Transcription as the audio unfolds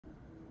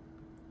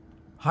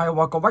Hi,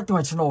 welcome back to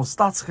my channel.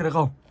 Start khi được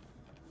không?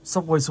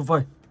 Subway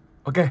Survey.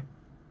 Ok.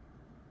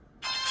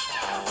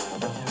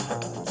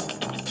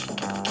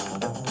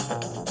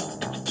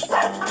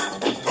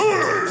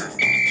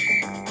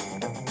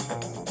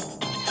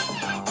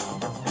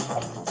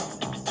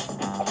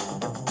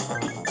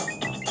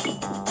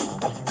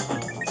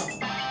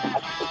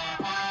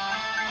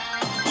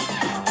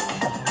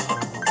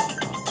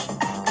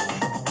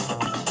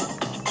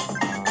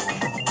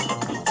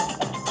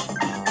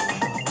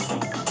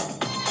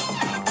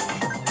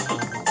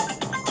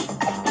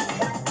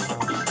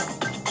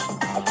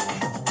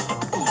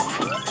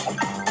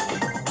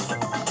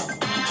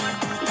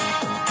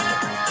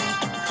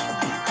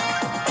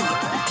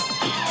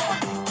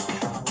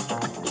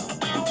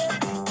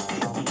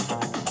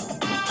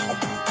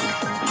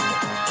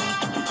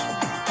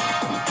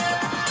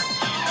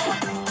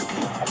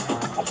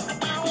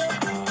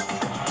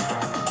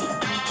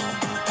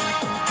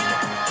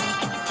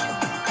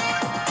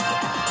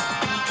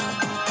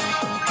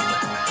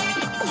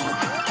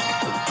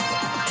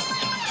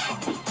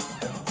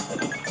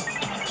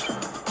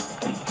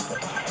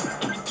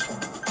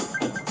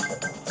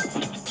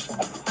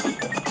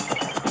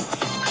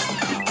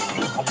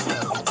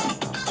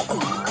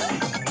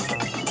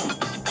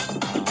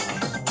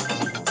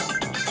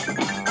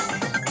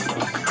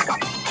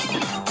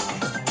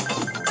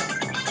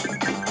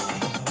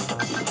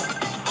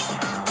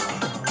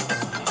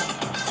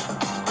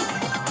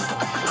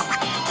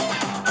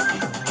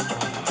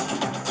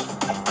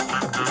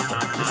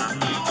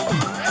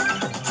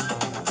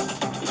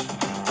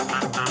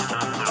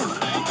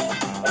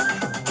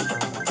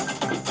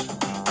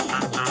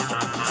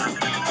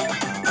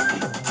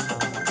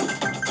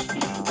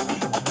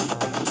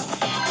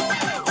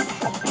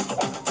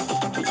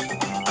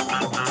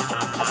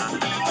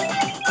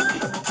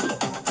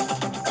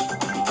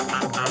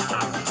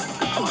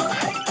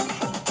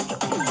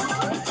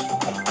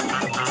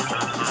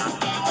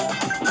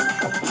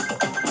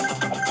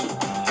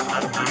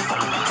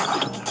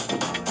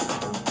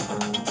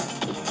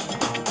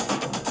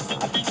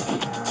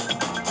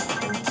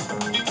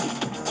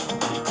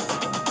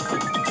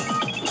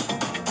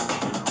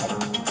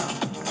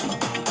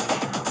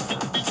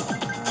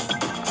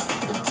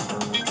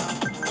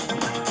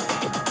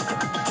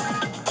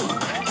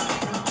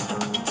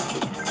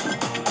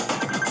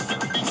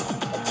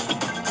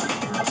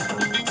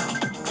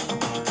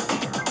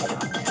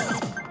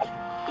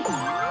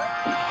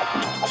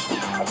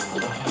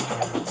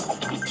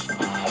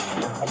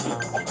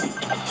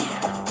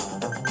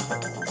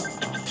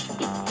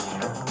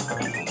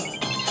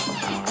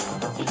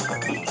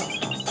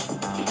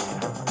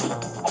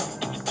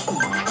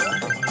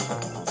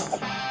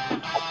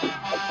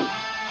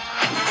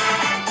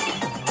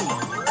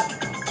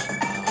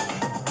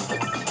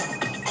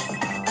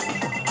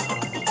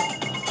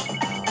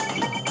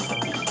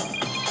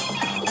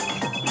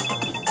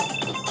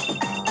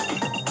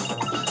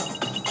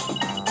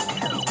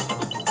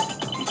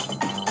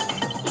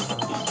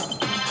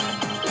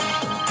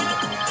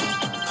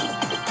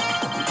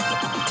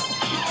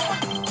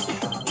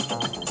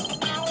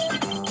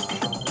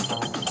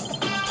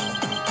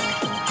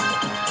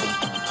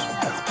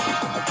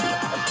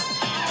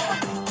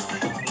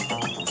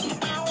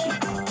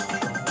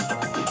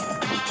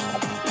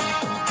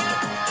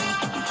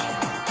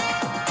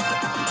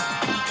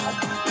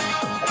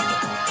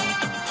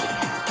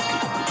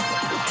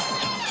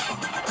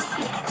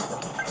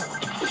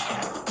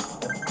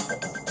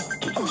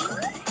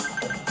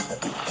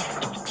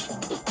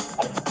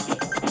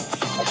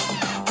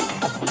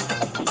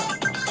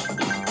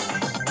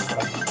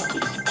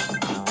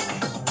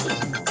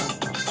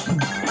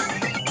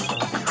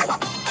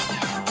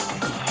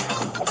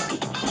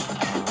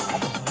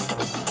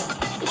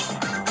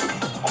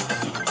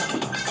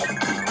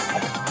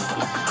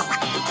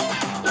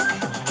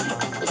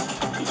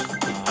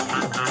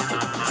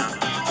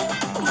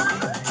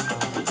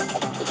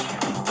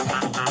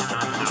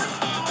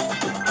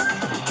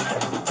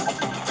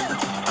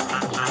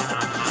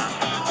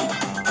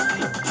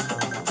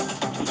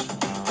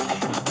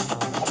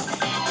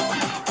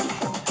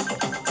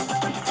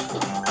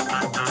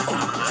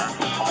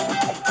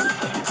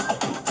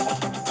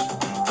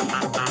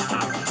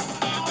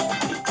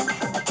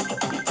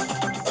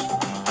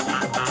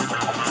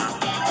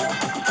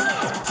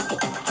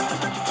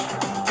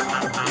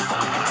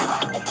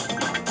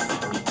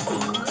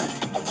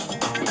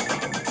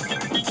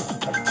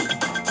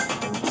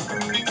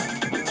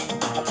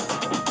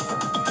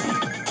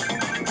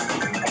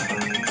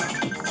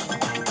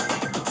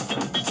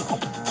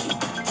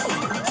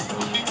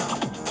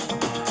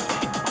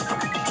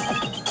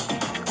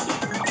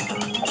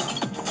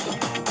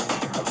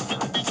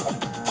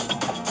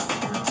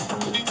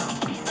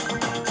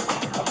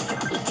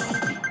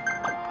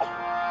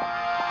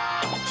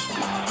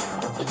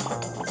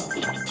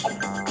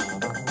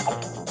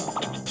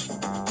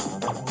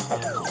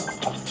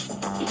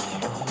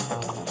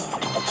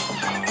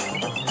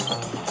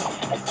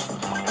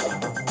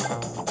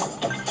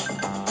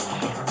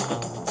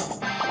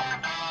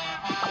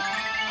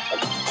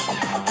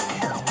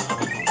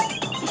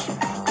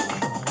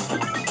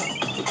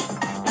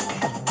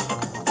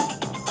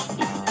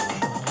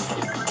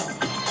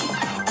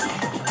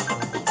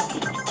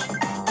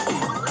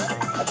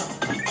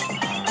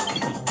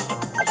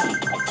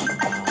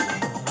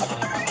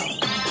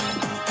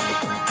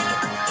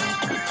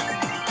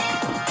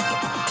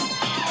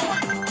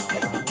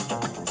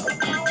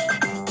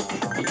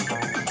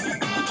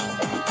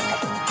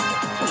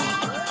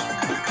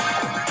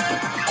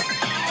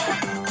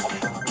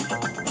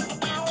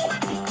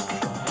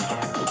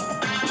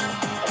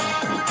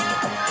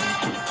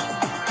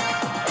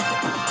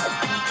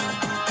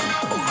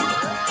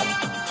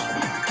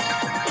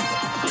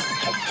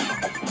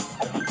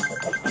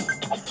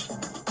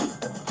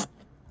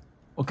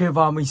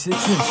 và mình sẽ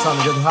chuyển sang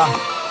video thứ hai.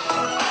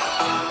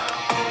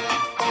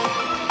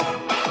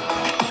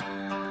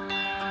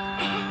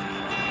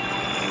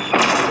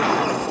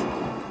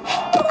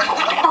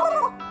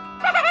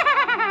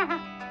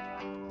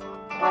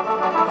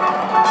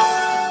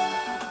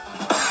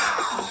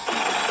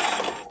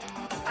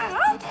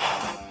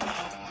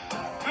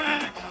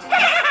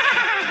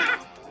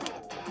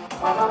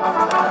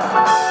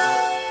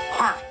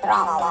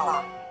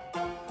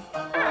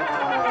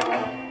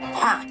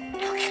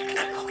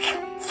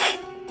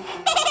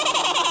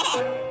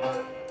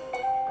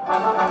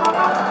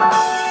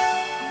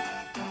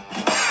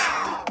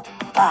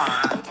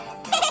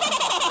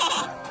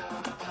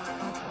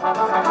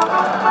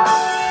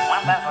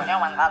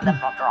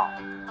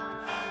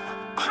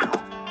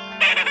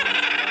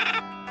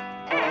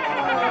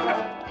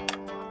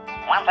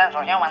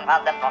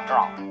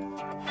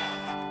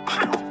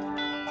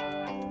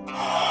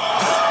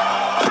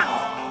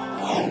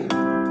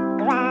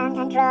 Ground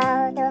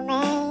control to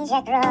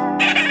Major Grow.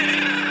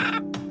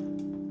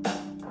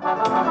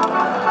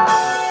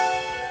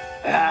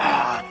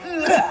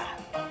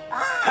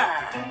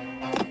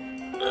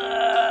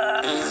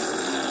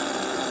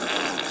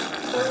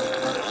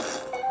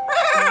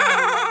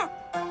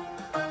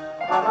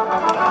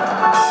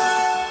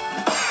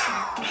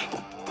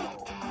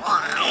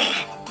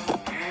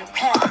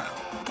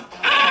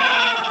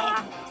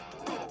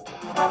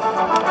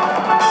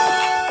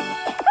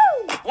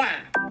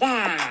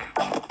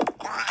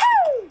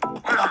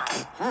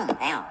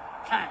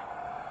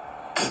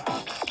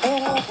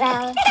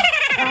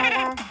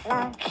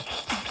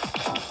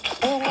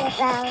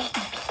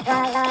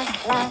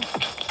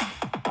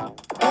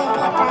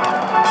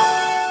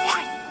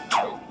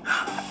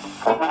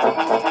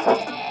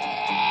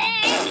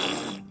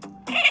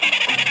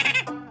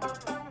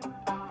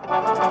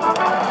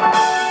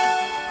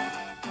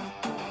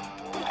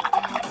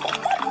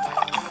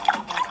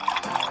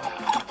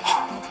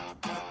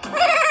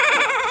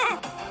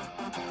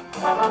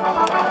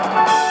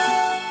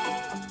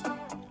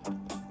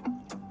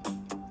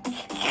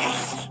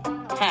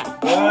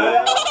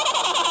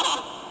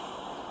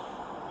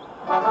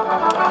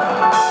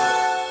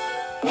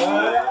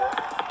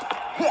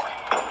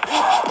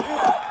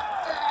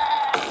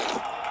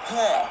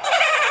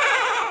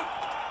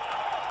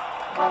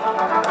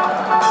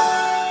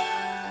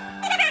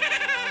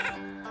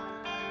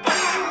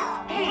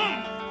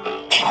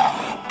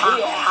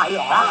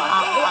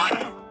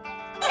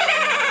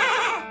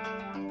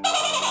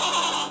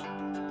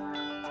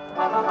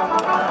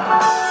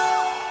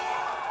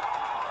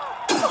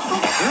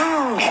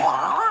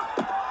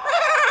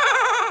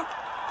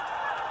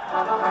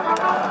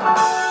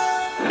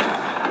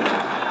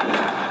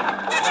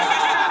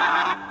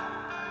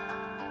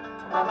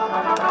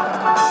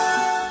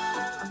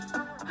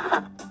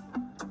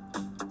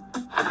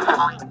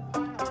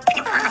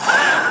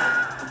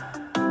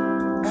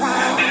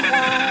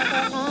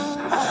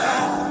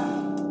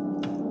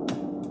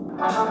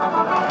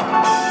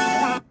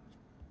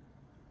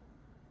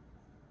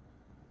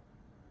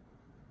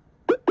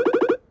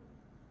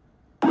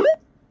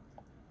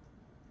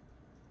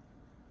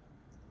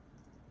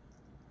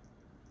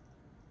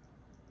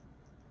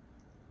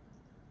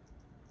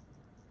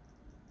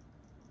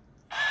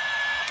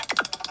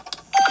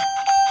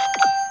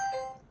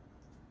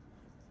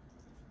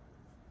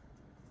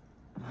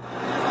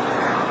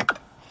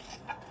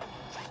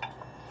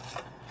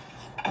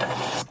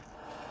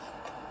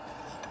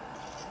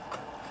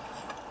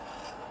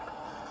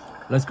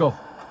 Let's go.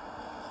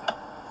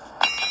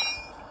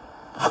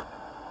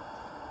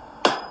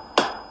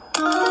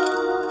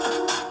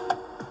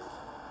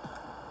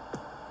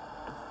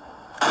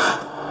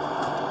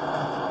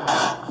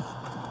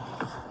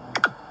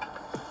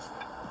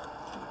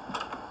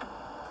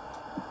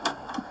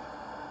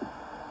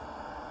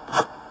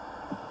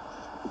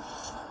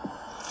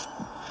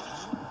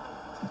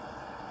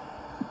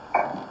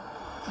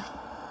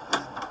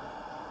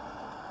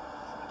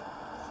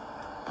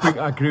 Quick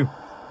Eye Cream.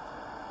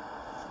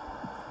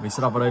 Mình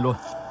sẽ đặt vào đây luôn.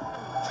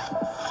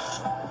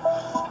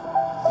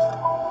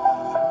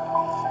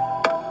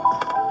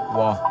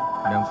 Wow,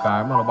 ném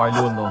cái mà nó bay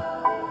luôn rồi.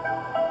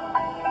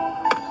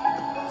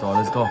 Rồi,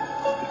 let's go.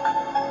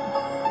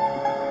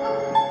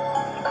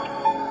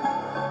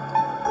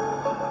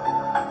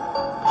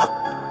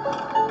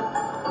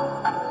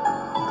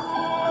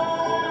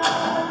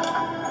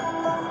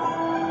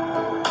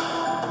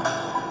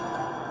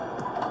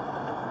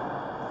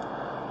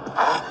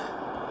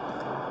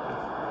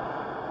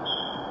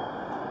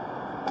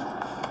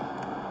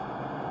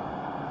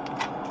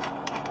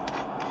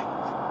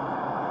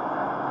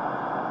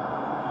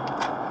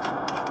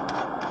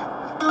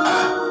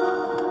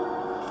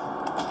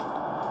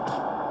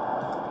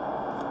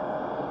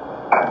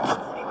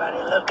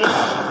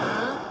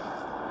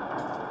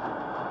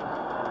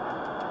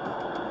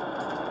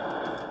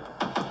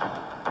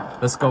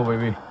 Let's go,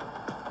 baby.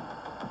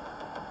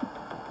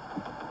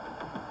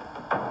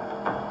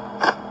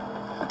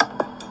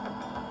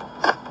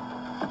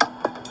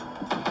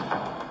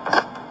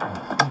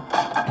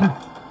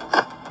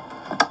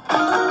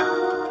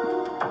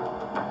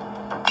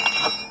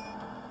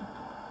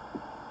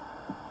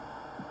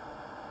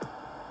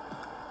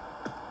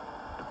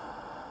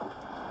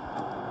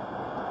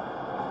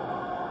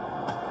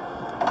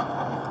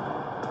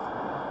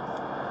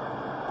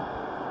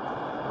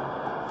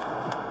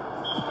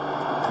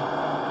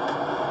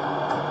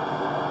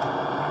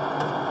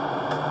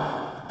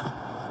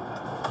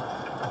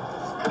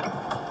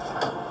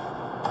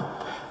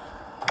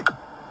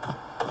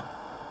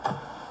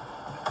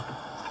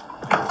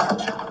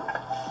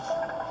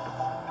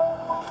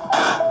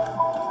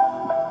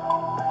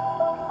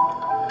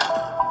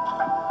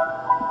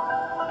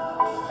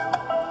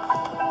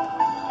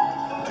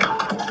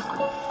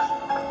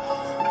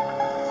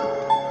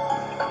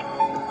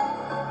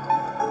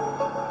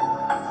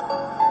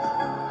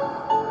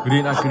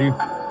 Green Ice Cream.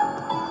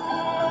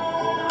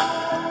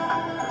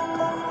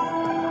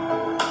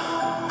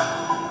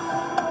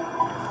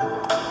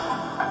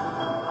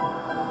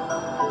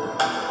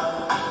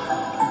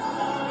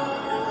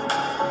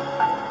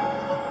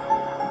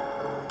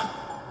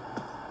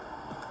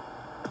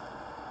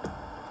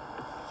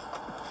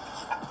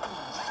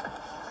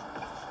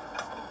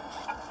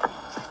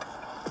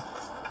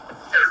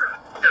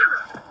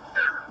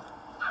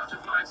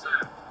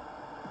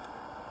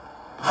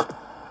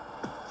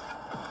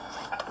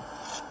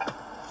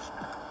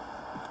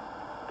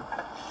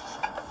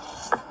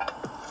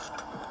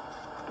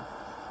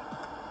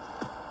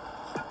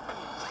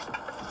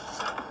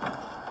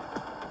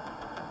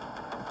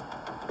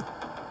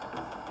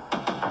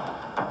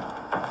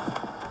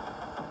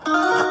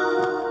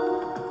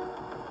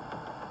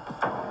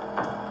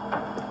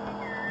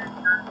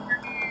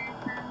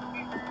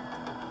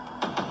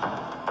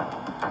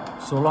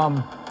 Số 5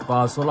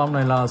 và số 5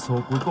 này là số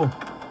cuối cùng.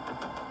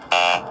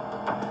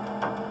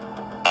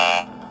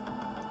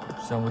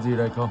 Xem có gì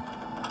đây không?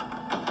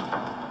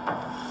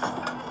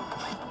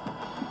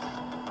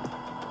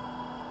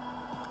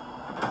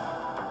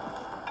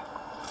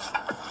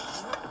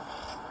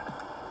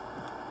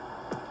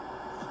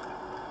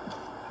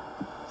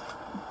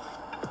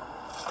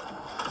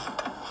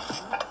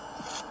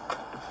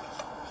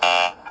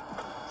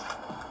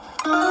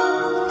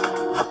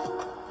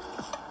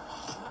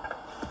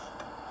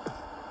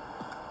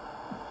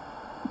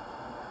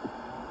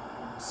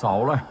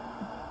 Sáu này,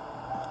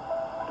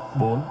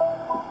 4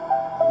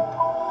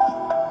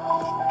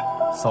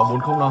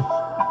 6405.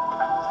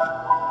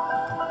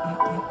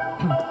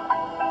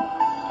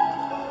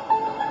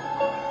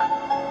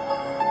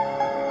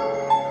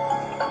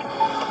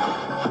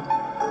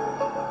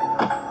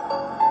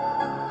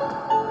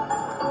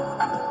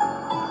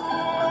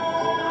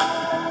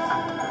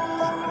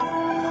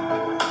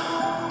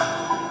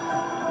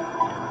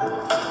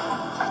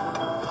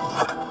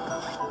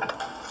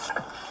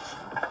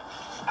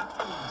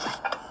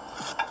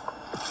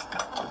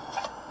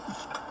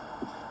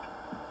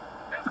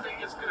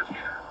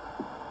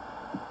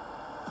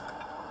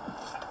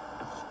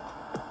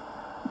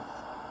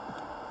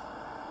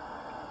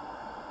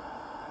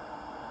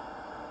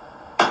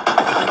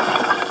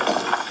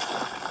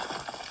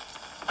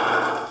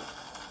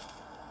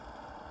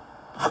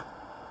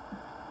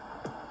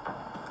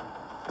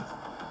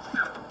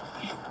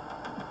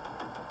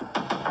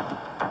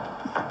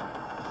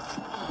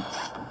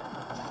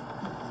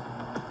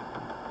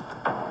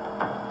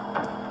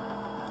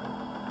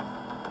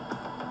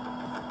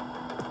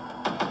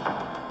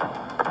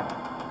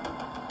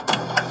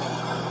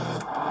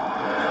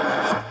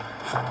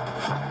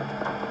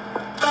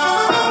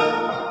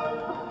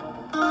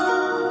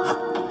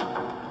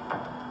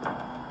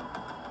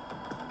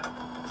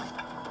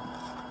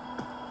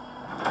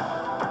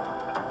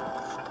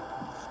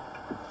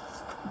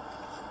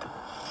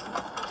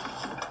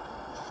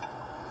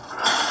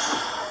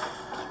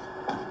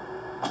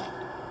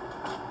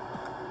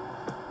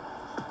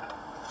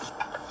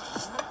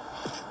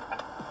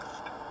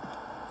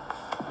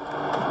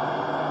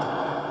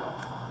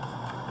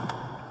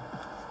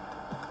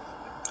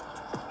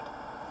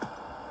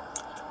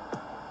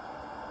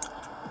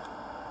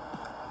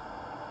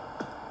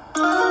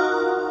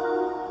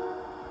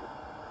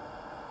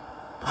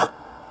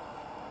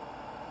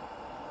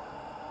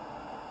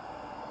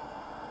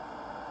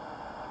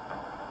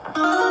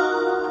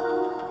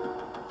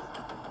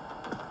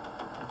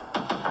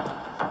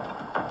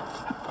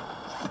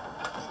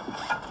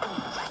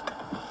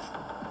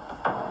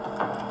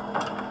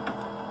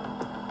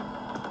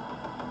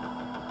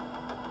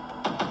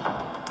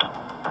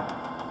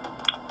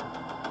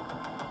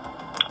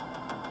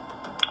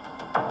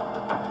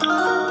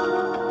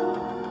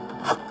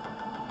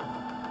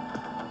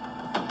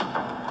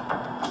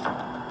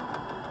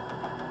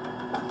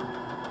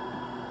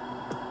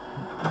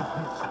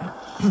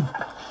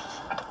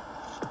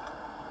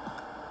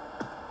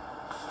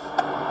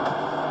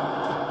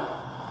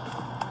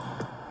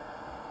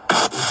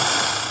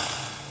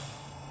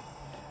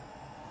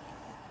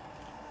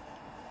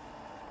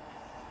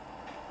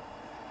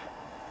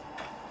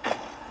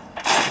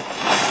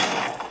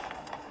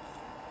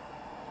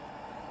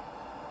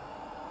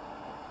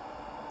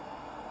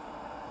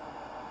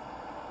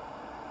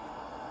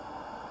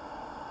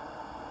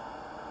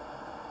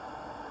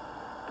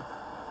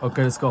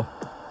 Okay, let's go.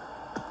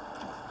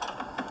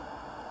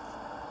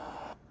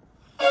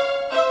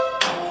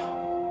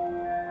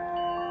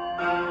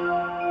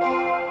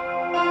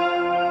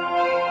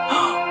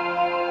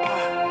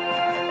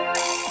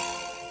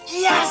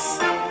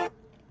 Yes!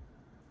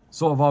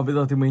 Rồi và bây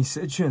giờ thì mình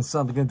sẽ chuyển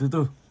sang game thứ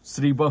tư,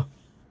 Sleeper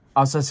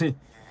Assassin.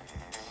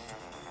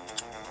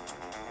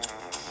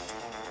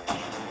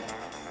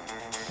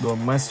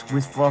 Don't mess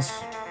with Frost.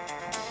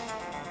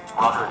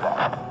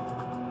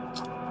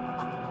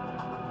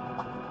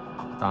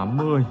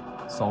 80,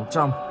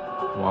 600.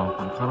 Wow,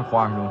 cũng khá là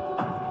khoai luôn.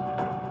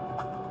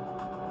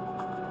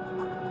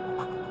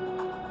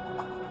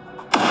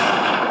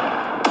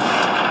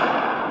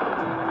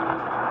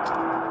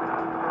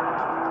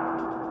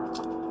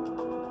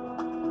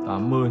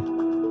 80,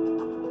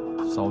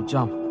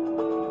 600.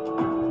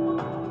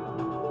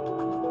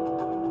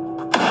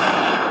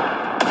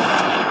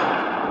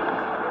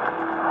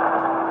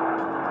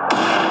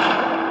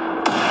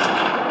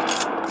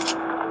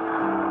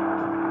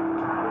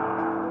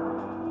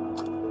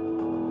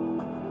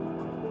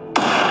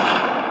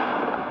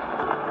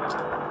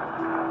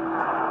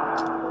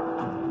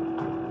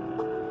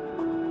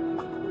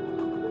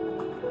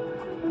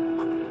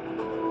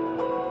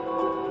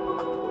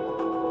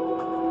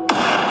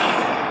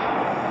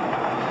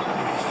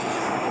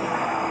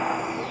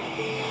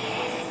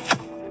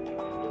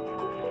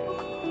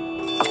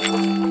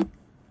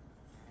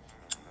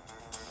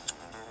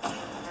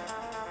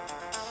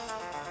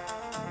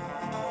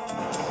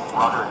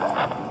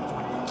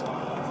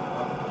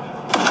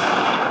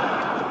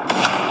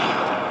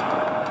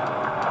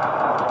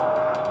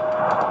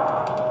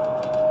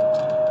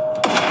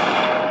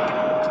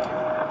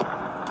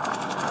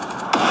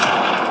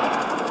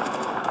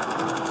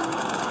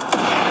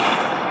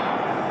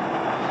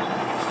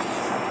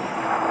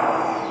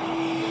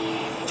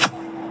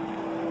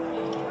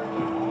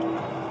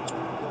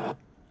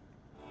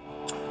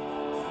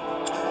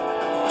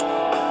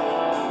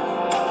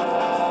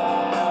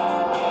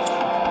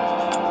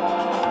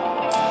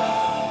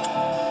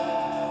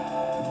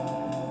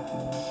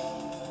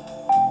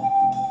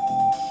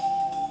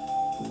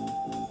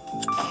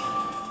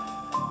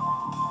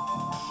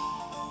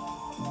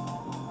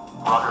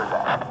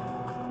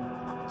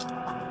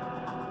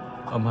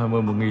 Âm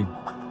 20 1000.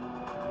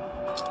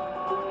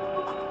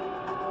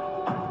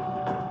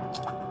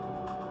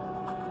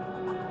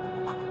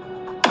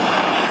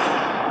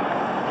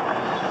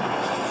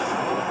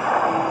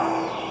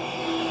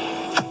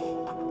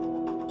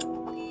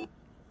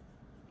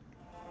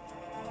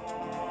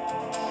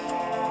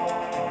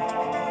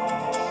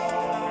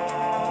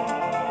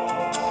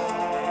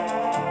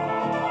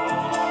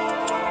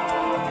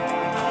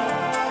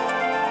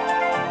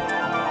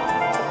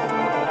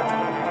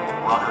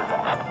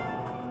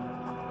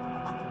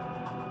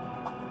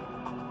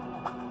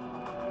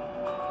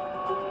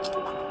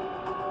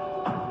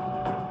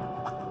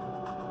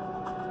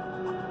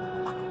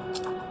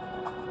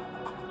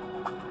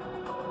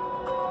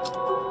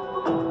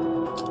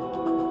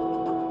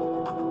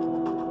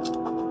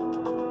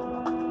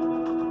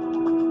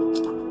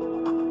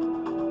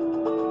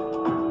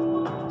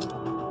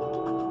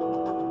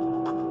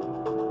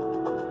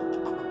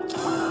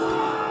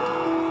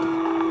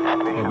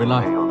 Ở bên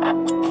này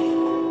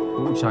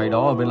vụ cháy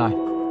đó ở bên này,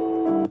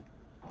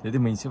 thế thì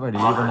mình sẽ phải để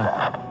ý bên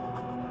này.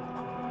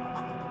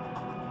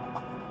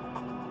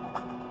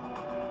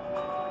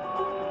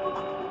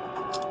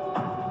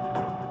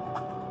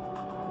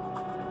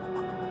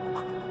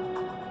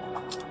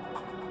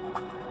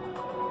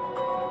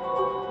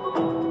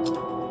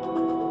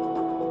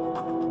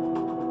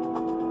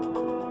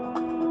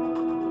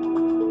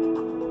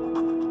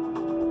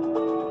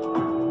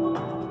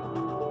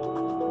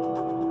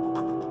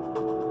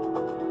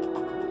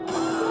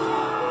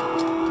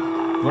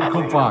 Vẫn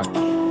không phải.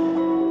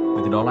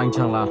 Vậy thì đó là anh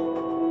chàng là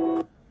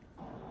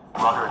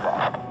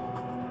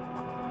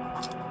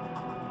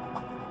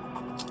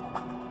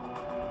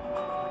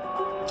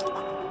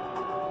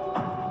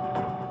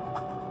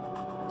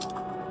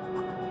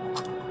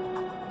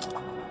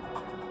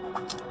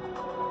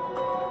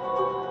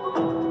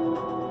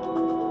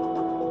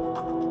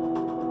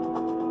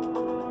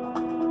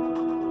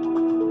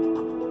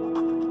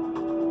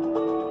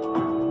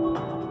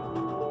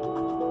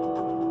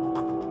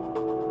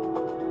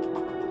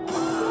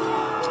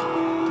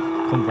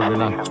không phải bên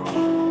này.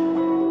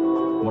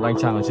 Một anh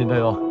chàng ở trên đây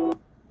rồi.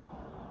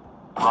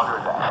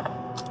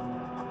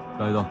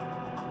 Đây rồi.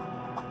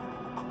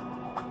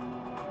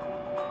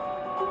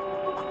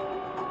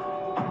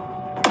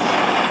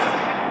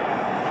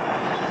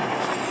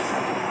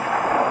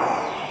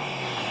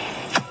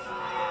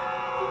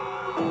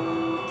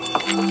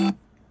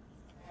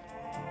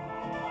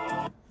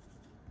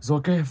 Rồi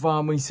ok,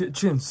 và mình sẽ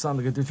chuyển sang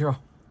cái tiếp theo.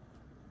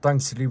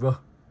 Thanks Sliver.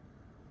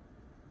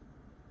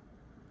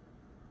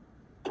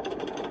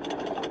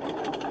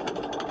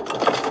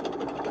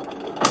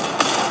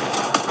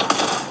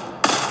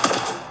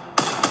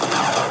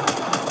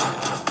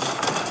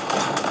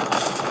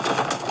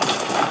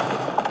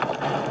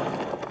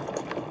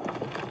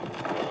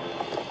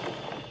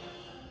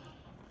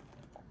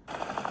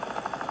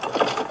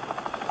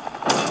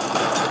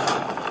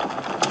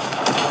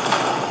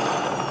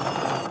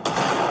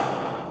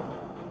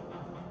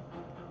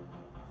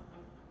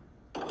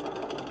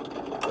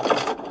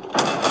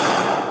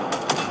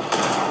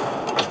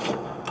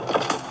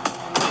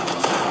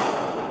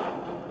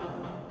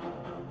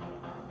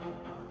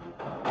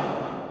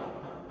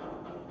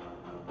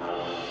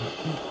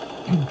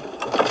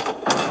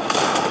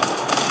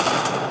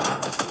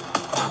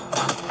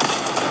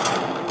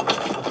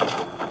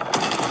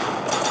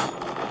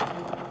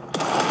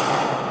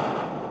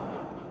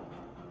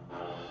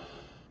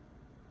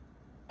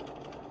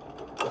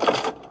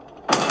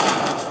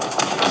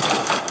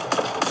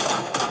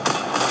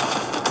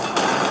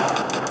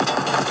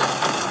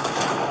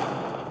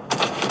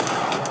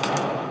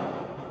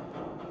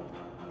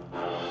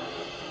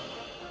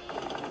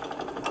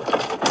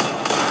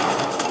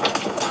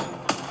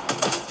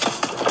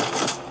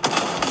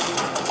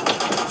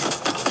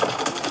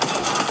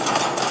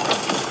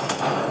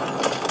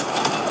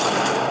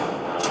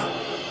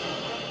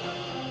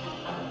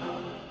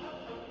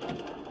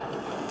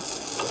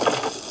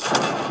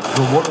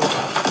 robot đúng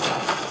không?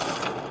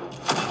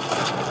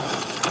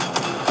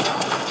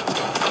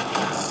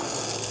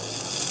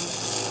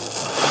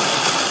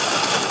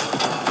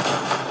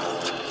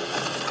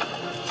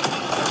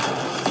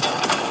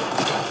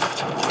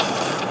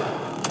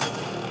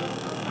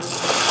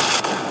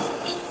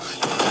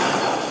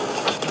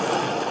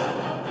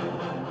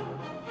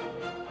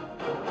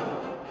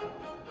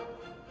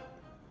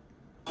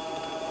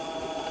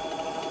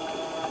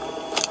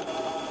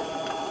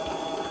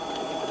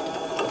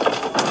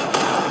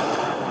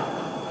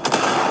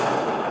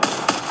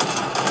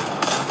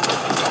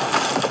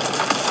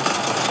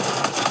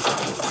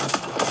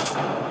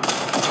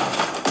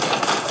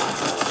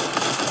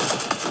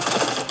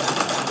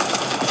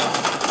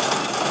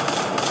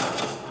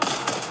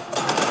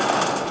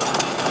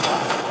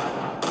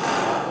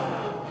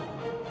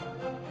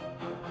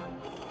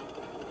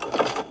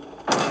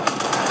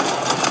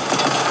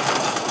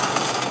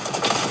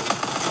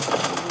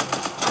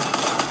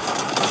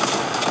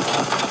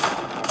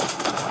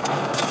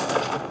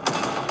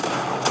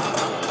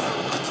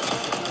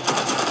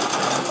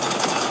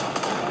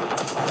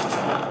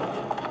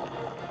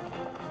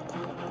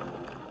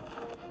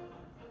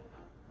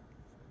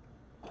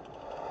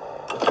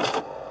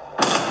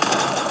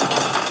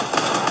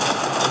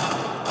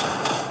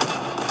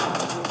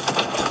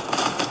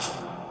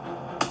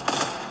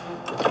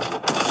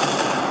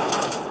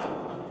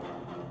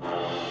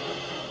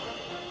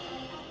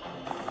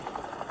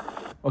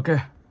 Ok,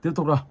 tiếp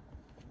tục nào.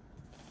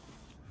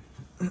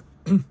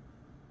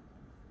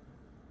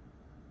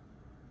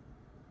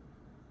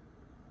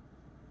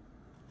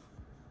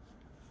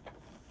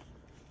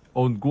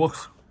 Old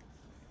Works,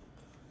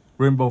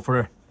 Rainbow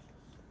Friend.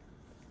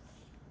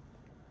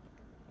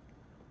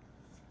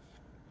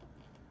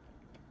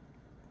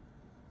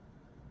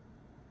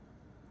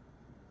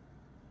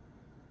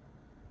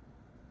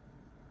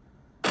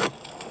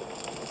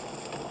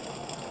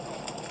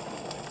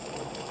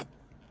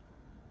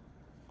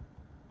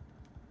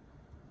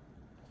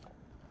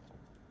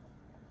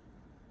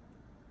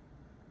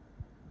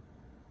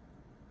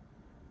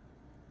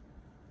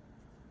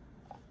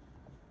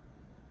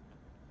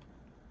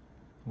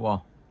 Wow,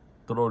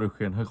 tốc độ điều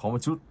khiển hơi khó một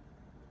chút.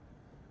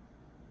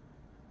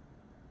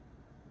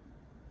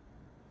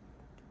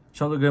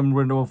 Trong tựa game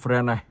Rainbow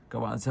Friend này, các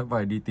bạn sẽ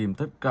phải đi tìm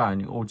tất cả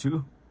những ô chữ.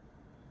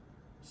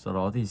 Sau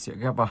đó thì sẽ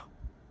ghép vào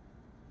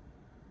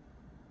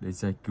để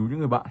giải cứu những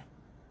người bạn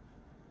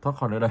thoát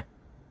khỏi nơi đây.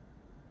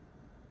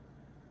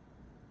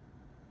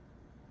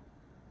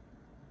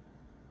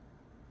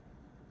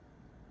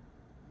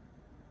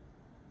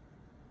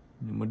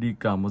 Nhưng mà đi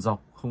cả một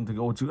dọc không thấy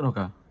cái ô chữ nào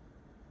cả.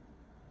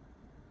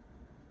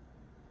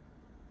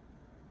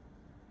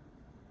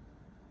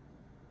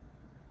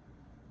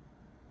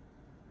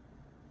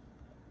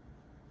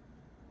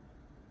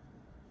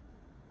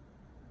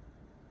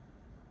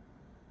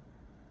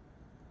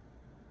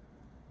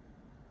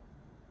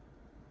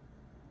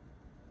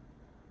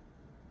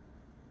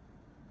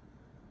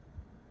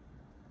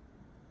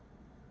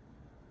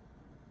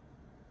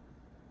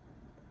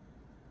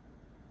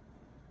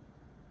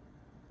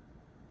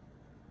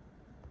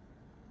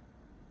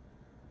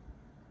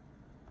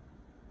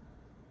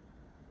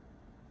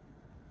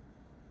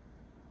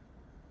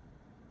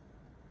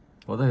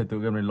 Có thể tựa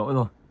game này lỗi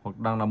rồi, hoặc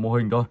đang là mô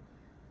hình thôi,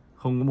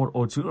 không có một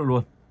ô chữ nào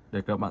luôn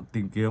để các bạn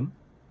tìm kiếm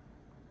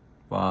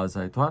và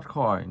giải thoát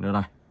khỏi nơi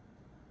này.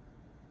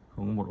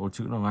 Không có một ô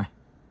chữ nào ngay.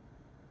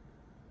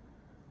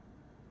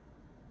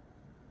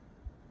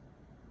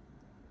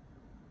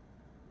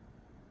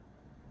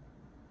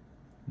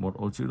 Một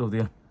ô chữ đầu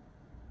tiên.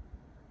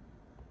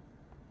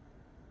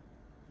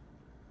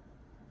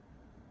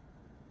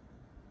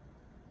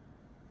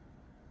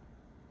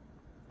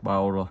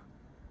 Bao rồi.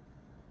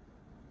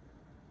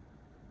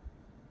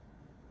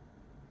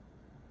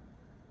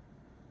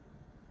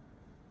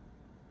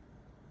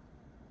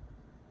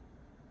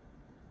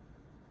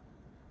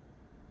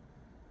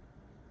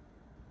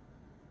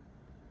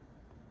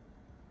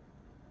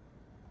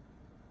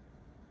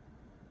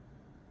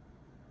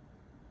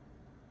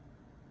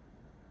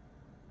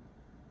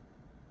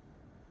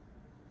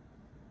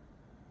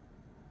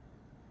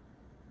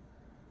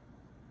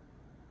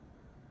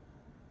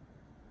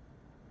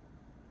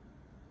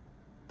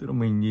 Tức là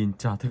mình nhìn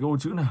chả thấy cái ô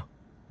chữ nào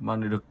mà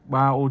lại được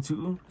 3 ô chữ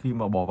khi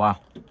mà bỏ vào.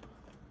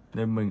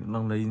 Nên mình cũng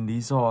đang lấy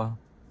lý do,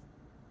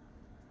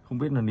 không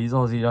biết là lý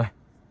do gì đây.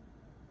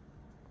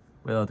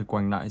 Bây giờ thì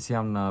quành lại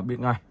xem là biết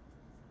ngay.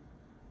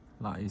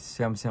 Lại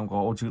xem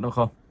có ô chữ nào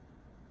không.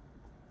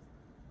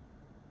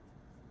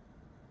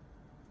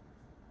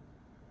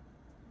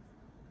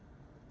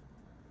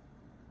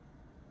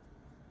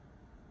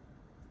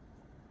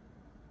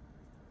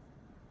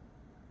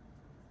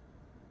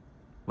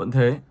 Vẫn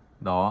thế.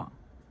 Đó.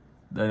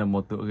 Đây là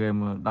một tựa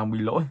game đang bị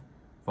lỗi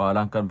và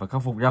đang cần phải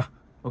khắc phục nha.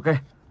 Ok.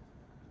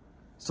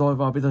 Rồi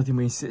và bây giờ thì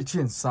mình sẽ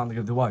chuyển sang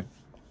game thứ 7.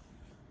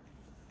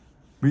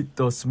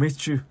 Mr.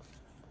 Smith.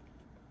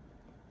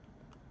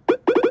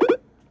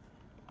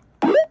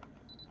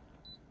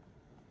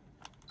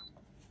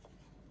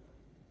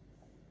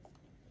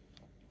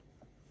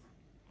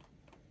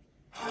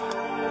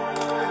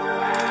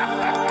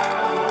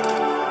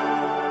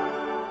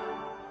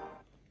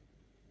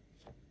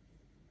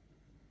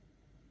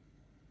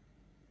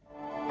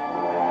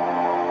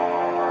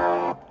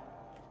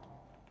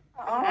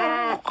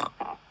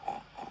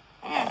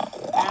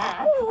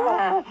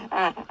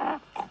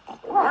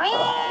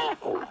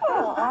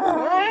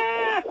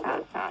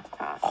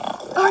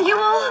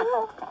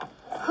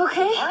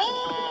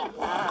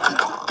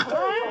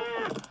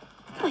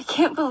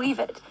 can't believe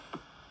it.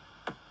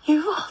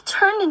 You've all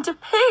turned into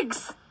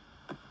pigs.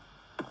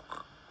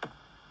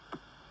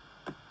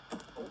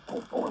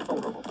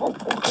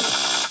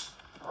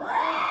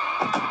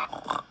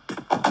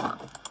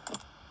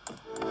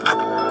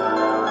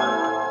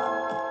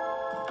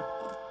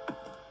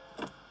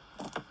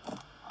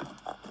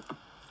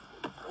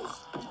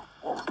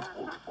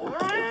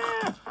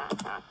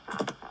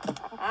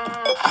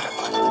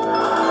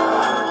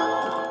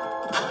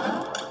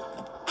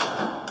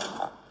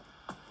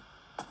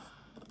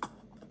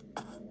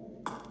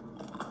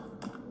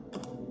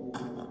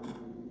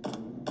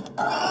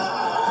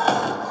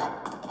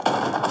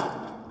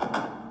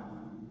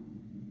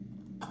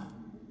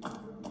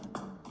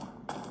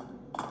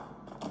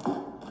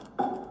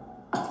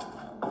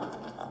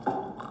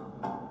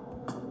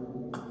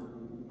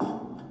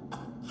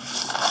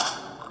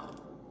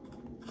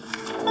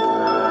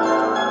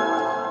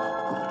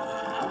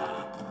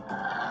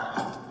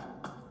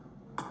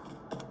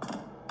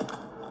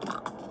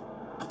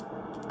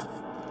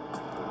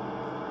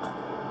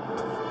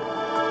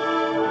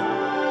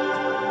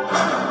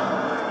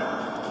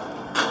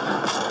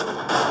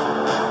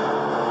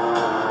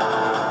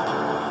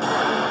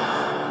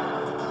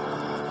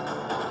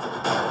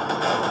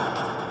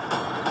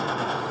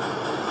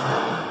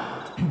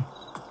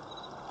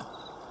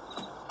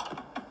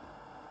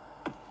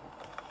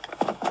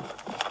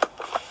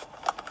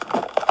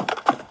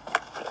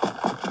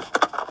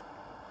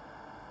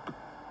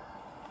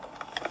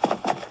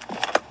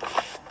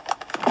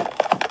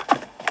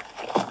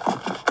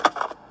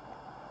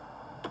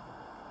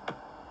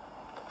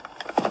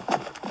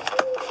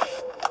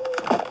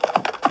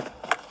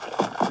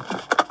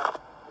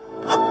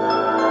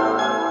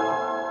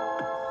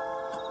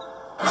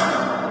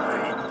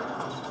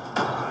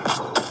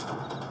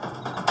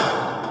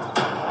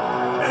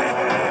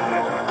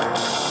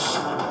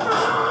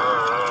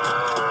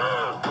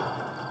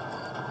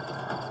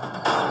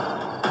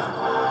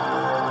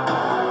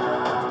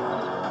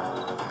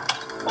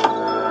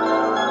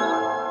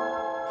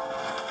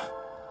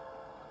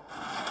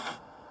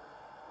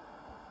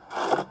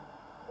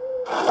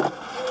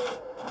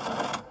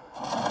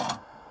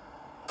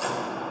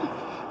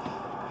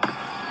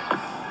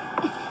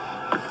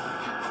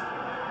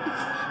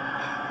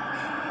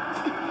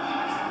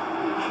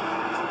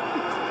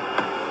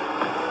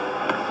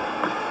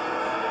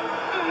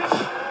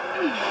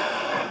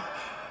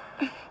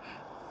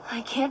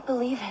 I can't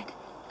believe it.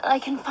 I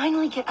can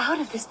finally get out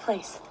of this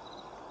place.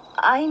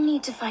 I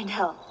need to find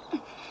help.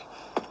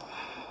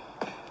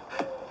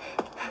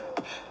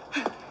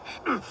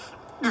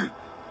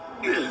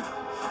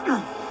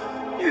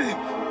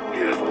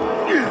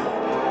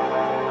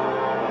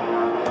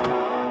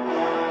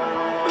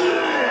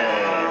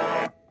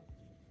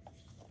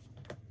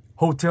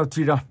 Hotel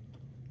Triton.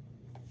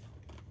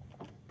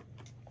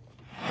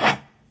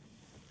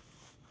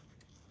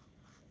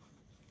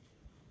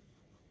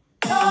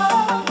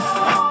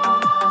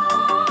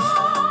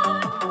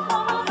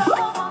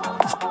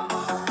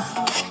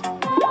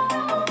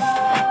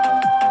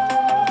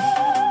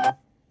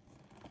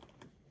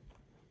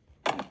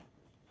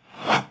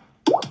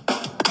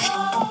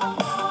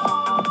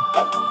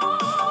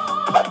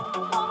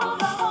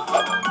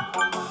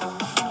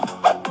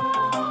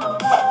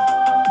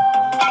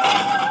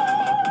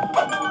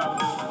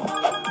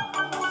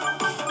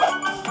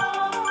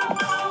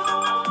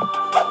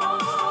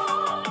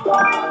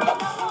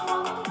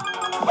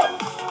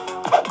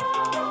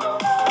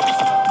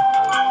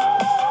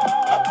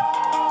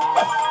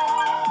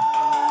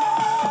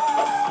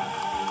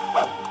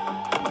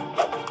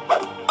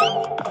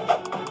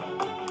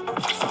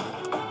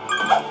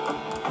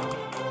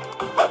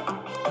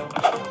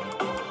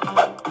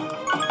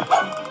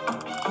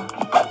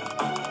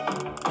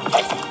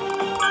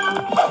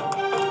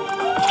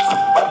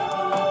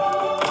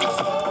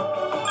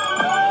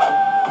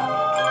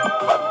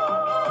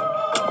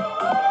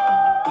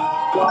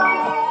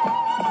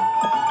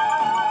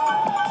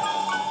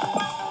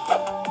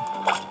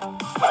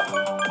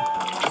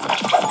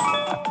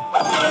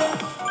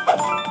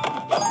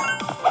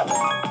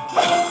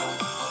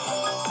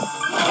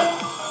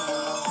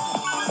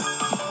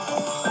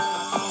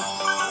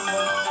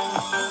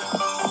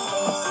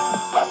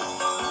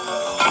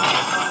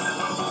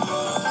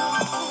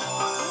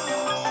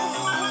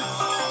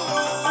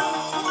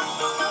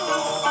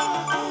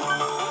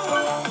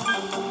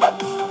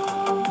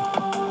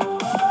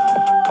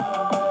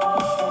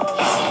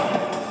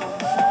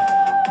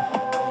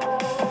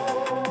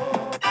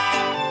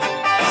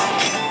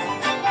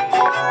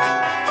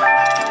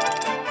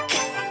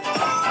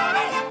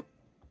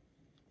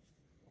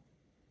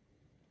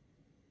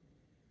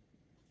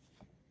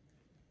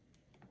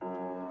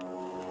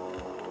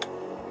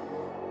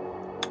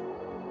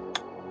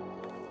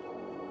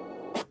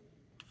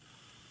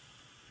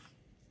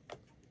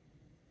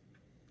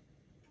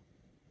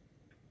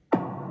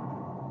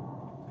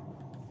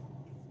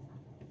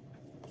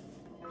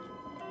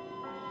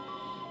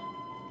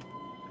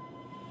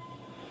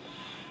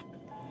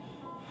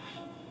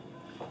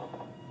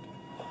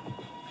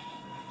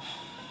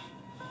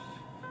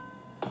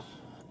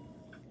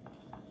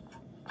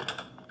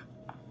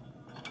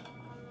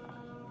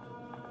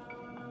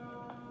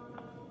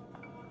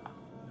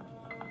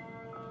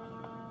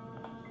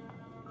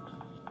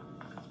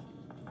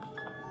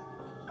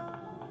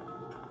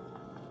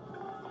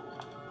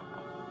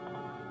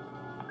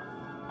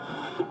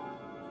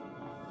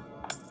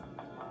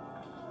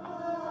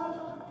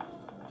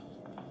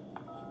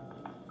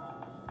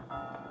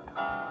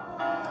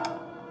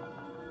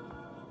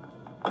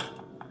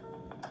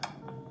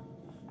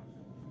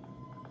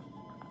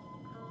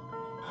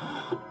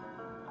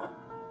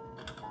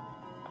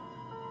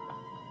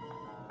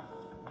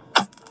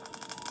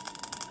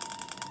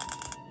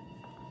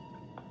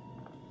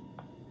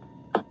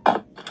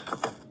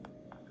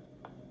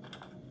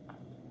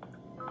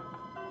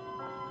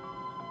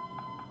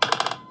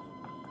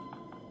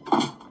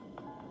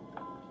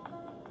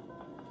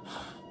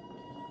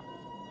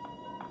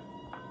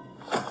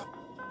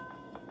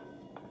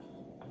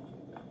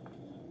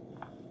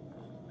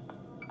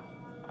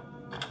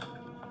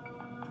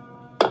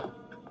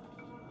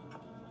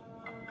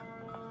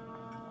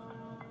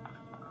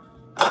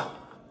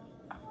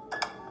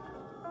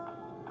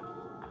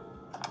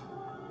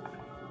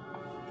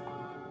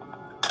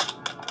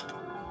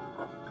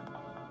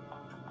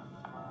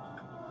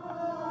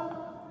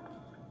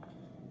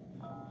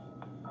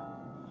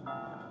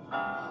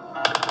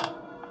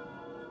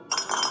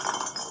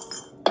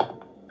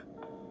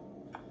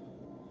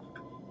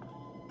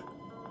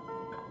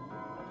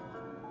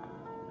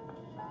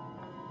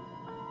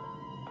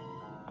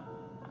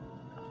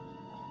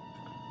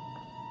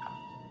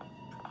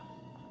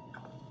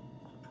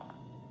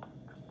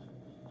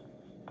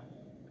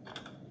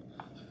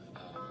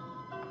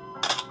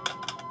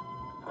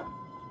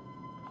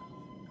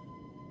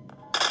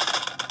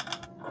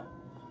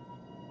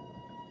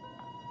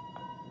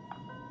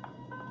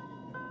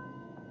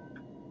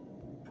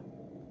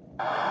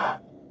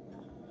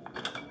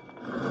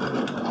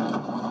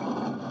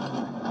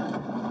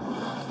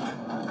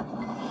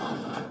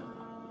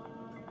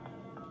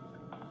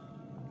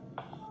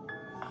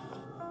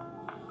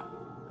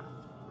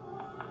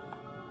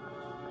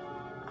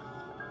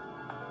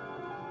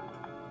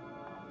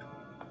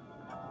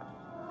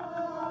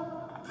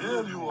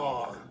 hell you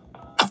are.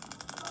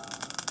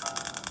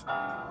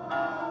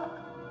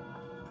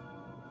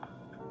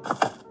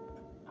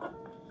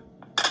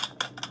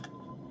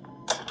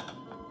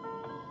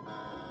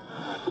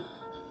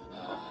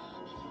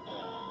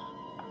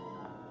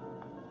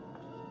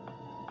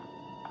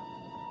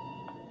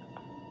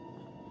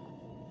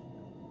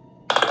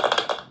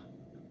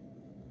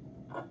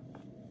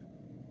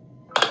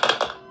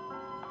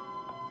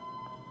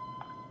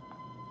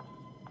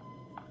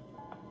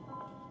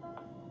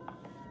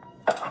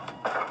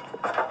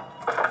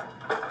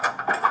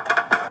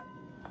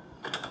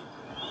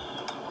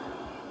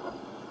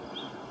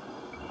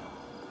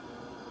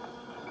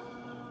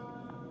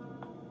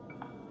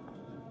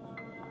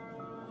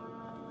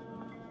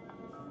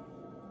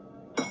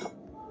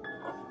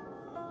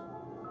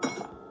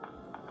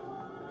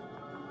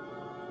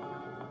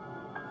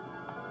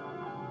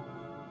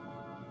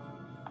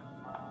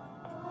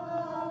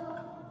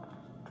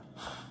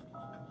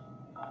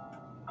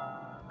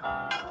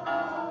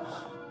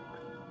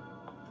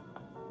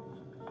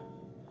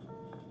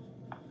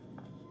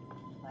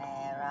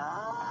 Where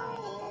are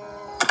you?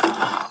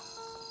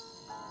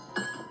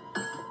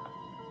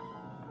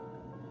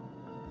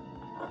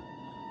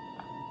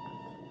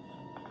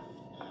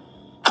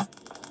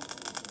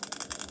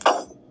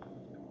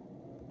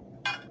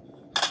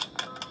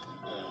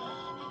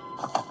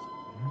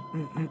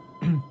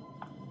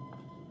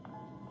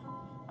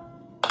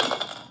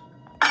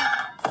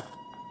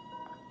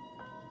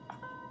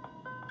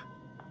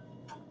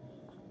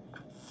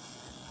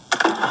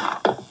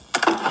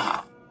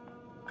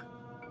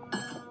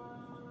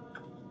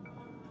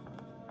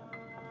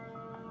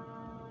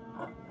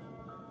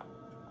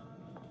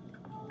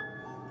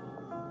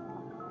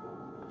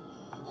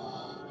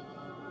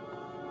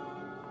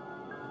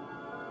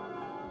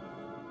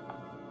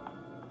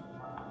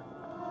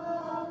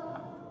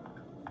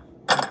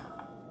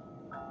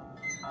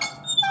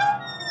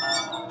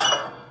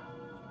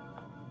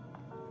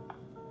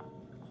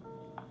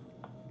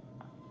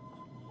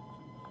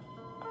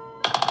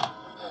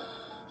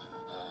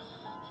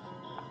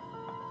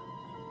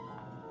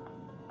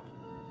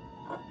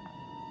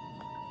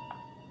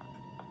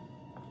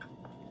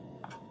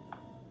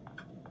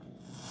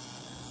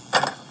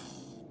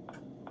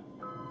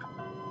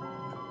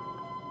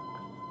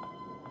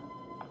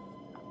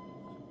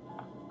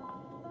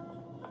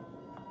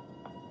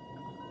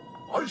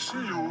 I see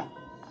you.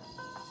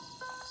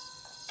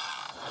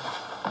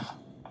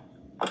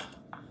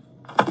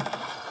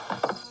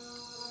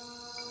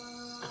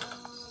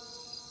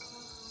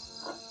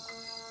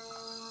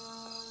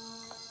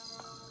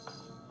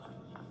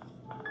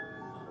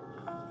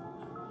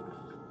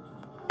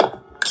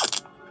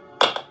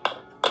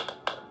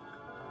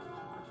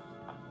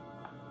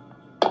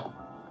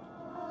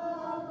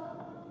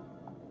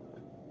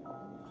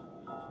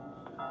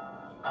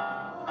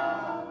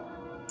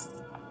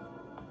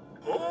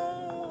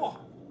 Oh!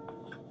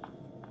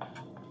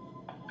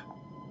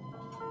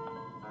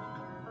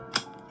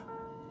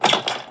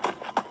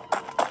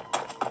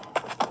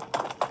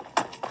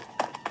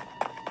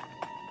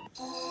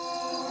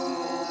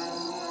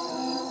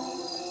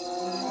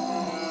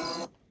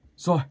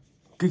 Rồi,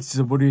 Kick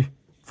the Body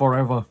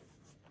Forever.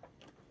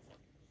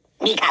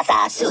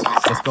 Mikasa,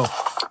 Tsukasa. Let's go.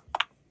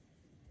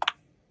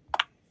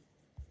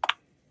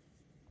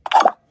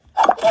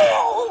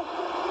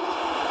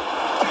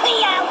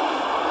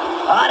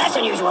 Oh, that's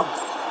unusual.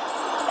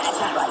 That's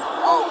not right.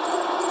 Oh,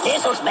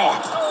 this looks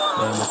bad.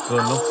 Đây là một cơn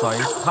lốc xoáy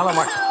khá là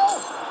mạnh.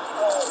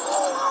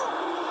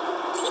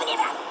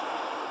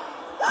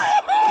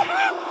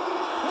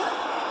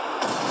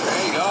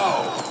 There you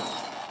go.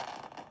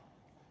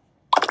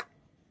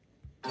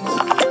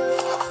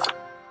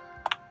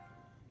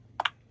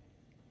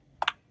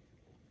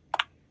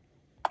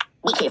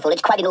 Be careful,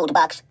 it's quite an old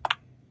box.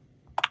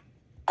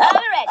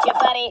 Holler at you,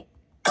 buddy.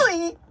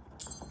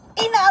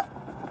 Enough.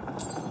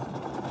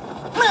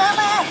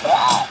 Mama!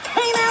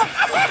 Enough!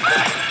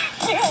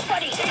 Oh,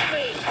 buddy, hit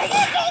me! I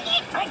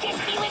can't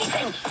feel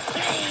anything.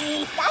 There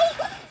you go.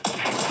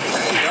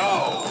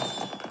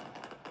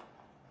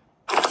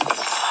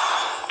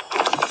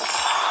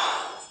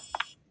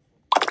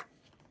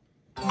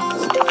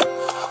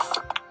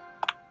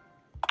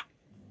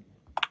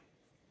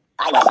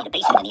 I want to see the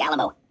basement in the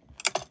Alamo.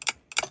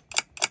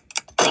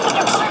 Think of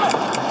your karma!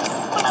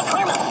 What about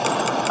karma?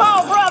 Oh,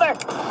 brother!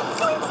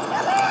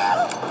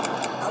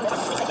 I'll never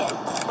sleep again.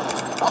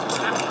 Oh,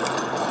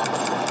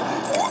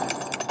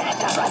 that's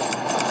not right.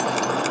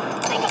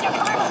 Think of your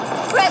karma!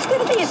 Rest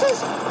in pieces!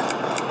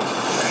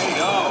 There you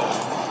go.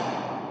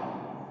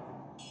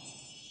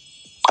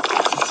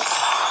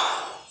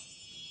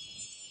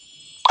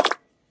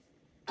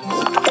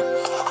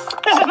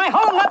 This is my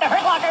home, not the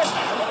Hurt Locker!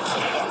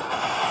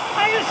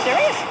 Are you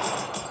serious?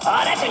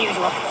 Oh, that's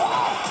unusual.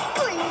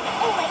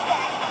 Oh my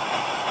god.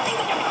 Think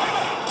of your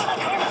karma. What about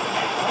karma?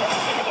 I'll never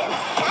sleep again.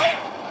 What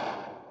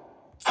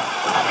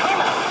about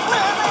karma?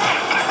 Mama!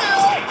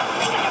 Ow!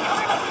 Think of your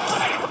karma.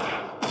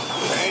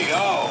 There you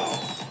go.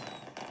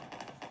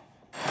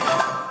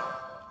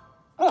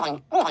 What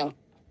about...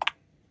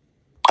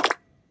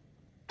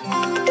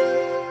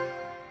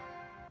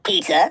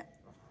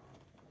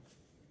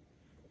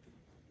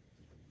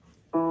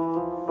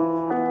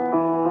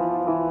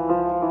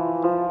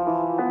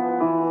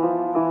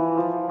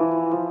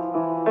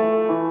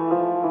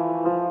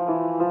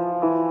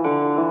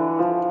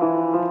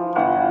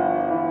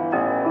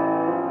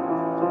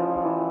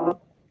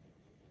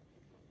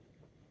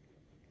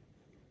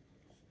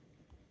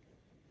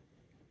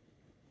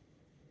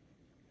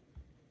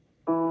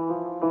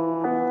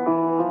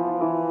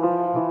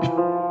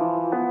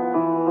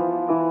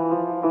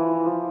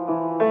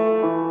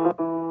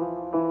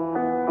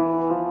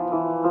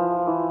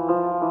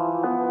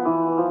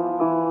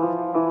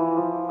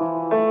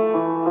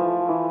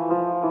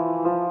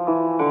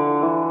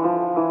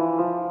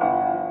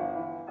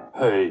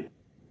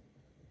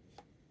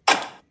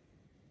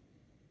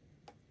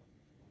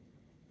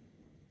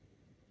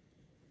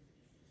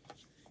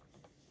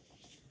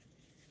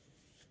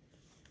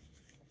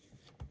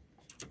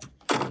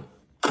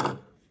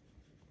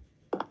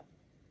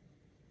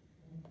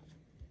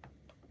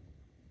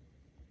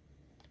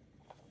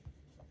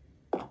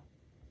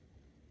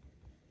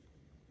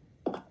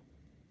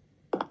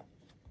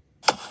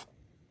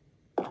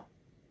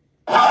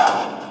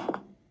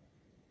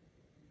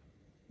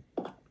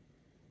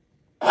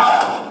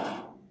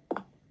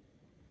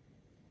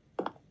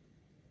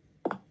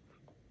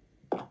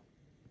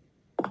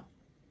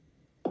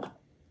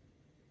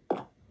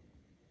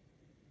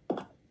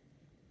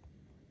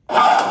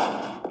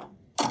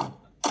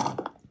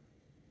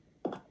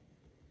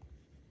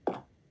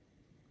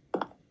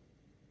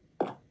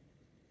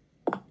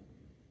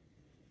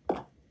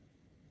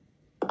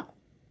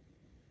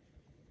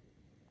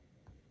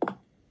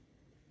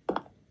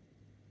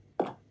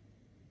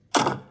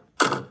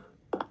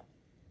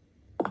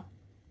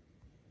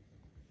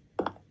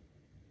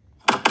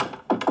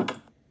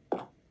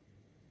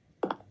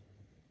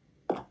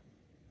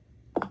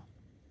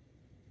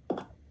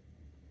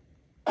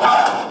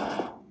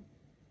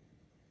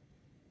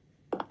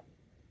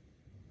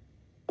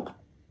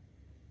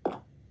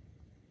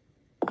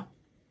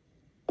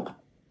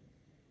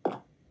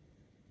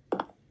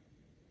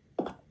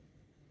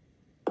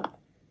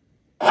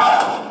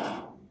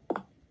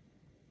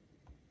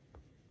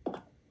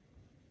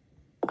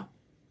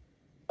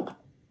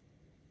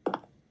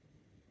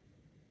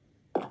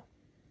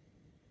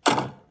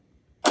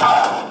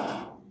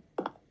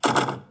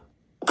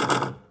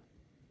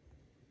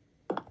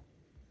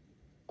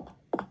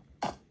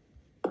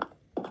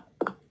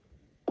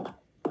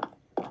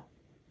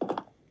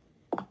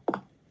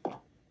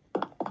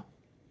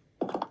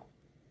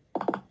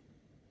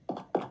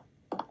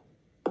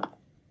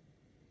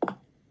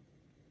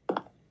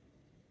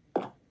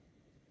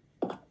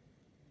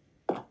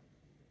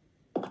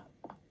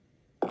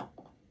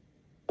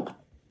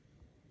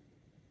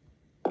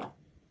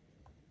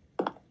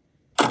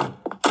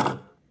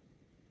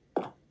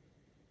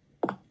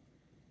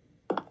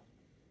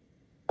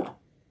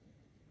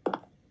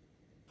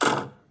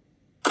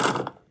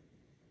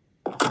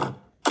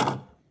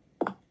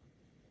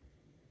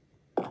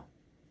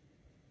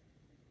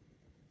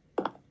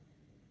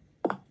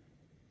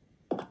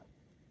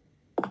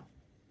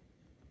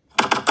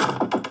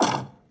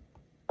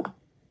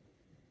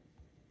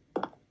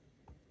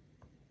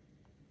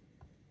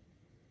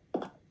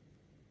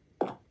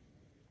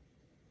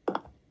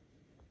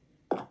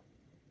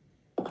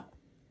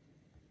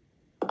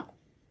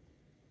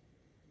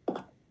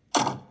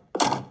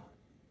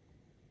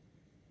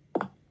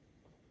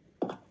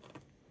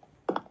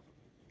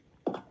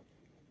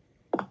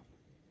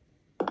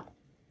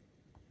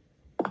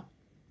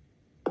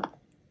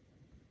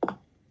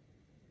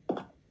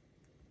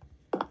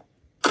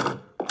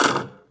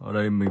 Ở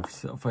đây mình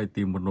sẽ phải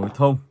tìm một nối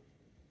thông.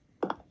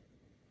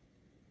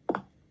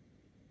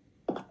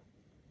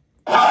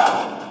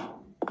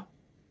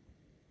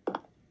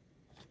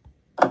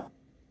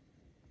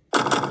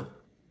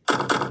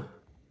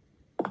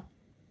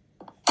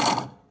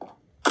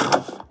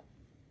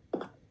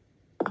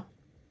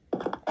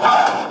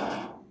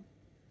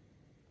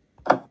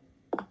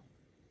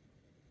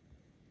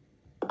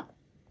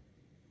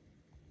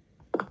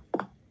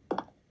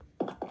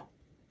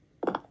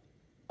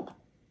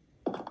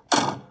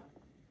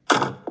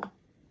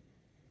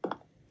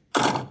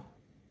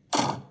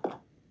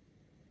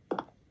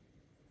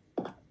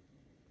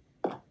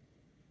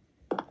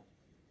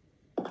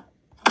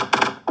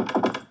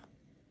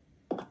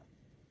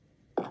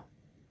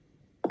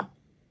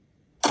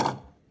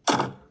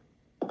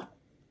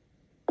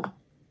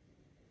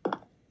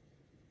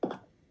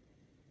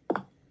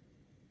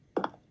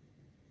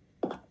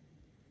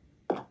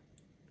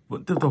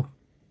 Vẫn tiếp tục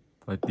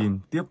phải tìm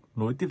tiếp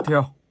nối tiếp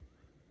theo.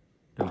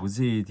 Để có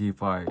gì thì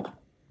phải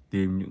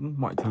tìm những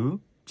mọi thứ,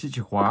 chiếc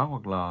chìa khóa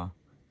hoặc là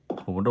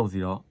một món đồ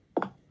gì đó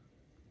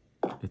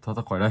để thoát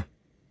ra khỏi đây.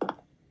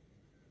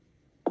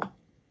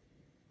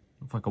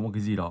 Phải có một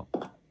cái gì đó.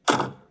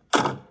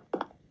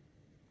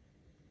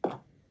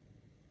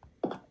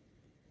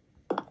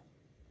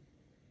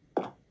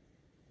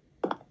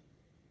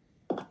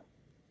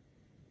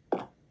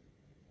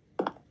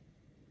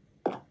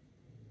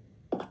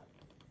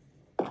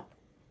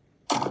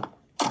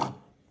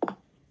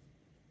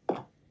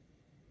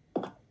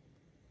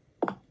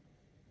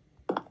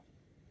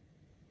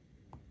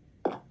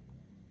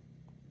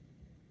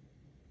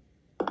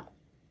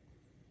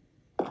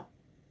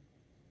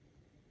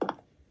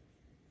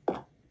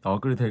 Đó,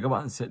 cứ như thế các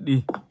bạn sẽ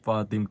đi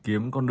và tìm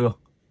kiếm con đường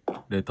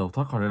để tẩu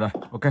thoát khỏi đây.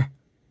 Ok.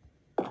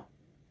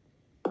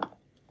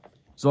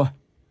 Rồi.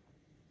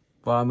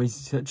 Và mình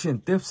sẽ chuyển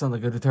tiếp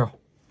sang cái tiếp theo.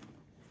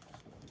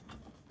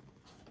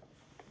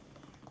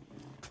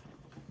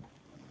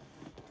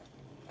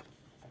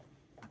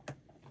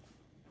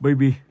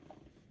 Baby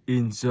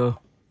in the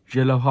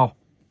yellow house.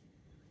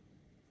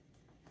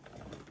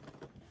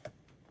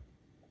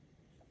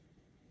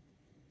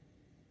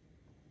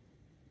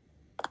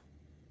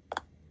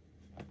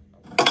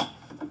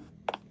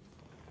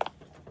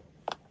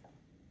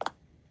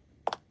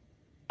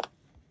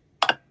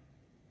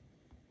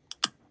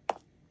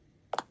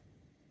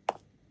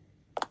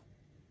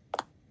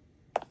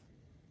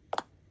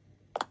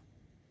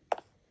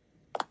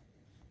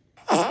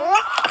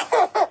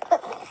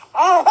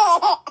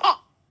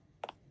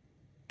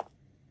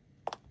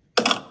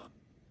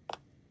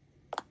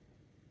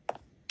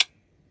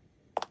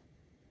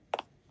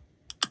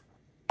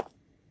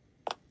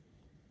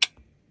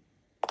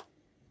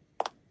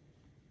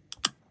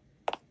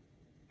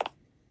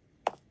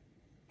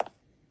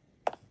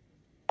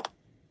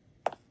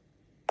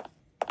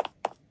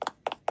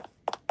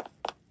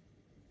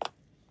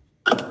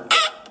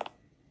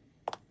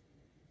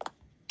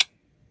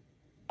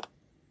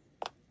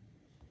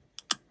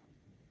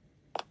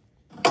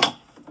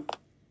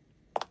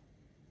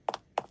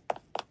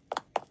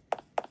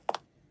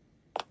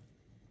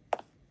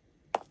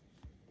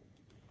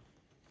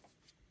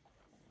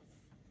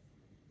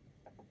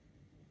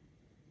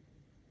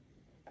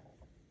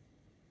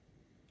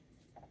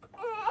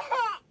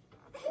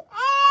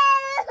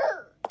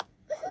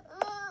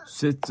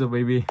 Sit the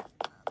baby.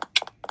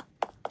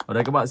 Ở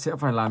đây các bạn sẽ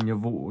phải làm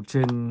nhiệm vụ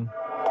trên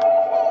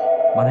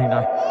màn hình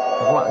này.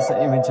 Và các bạn sẽ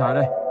đi bên trái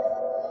đây.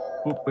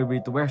 Put baby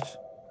to bed.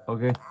 Ok.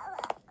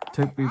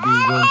 Take baby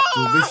girl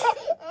to beach.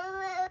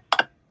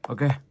 Ok.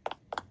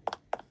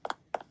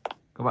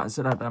 Các bạn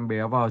sẽ đặt em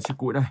bé vào chiếc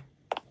cũi đây.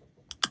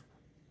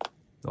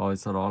 Rồi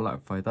sau đó lại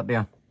phải tắt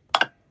đèn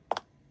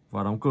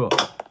và đóng cửa.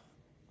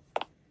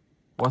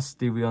 Watch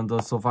TV on the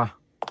sofa.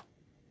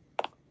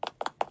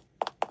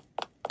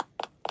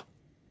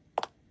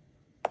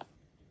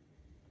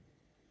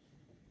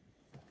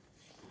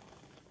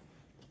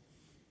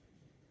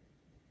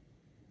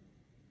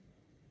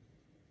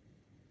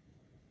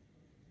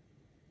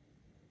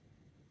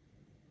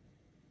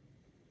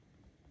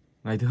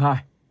 Ngày thứ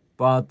hai.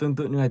 Và tương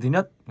tự như ngày thứ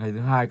nhất, ngày thứ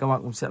hai các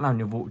bạn cũng sẽ làm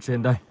nhiệm vụ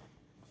trên đây.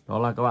 Đó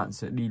là các bạn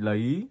sẽ đi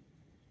lấy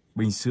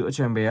bình sữa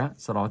cho em bé.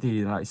 Sau đó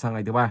thì lại sang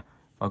ngày thứ ba.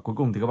 Và cuối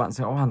cùng thì các bạn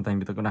sẽ hoàn thành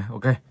được cái này.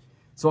 Ok.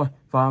 Rồi,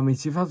 và mình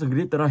xin phép dừng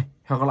clip tới đây.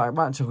 Hẹn gặp lại các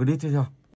bạn trong clip tiếp theo.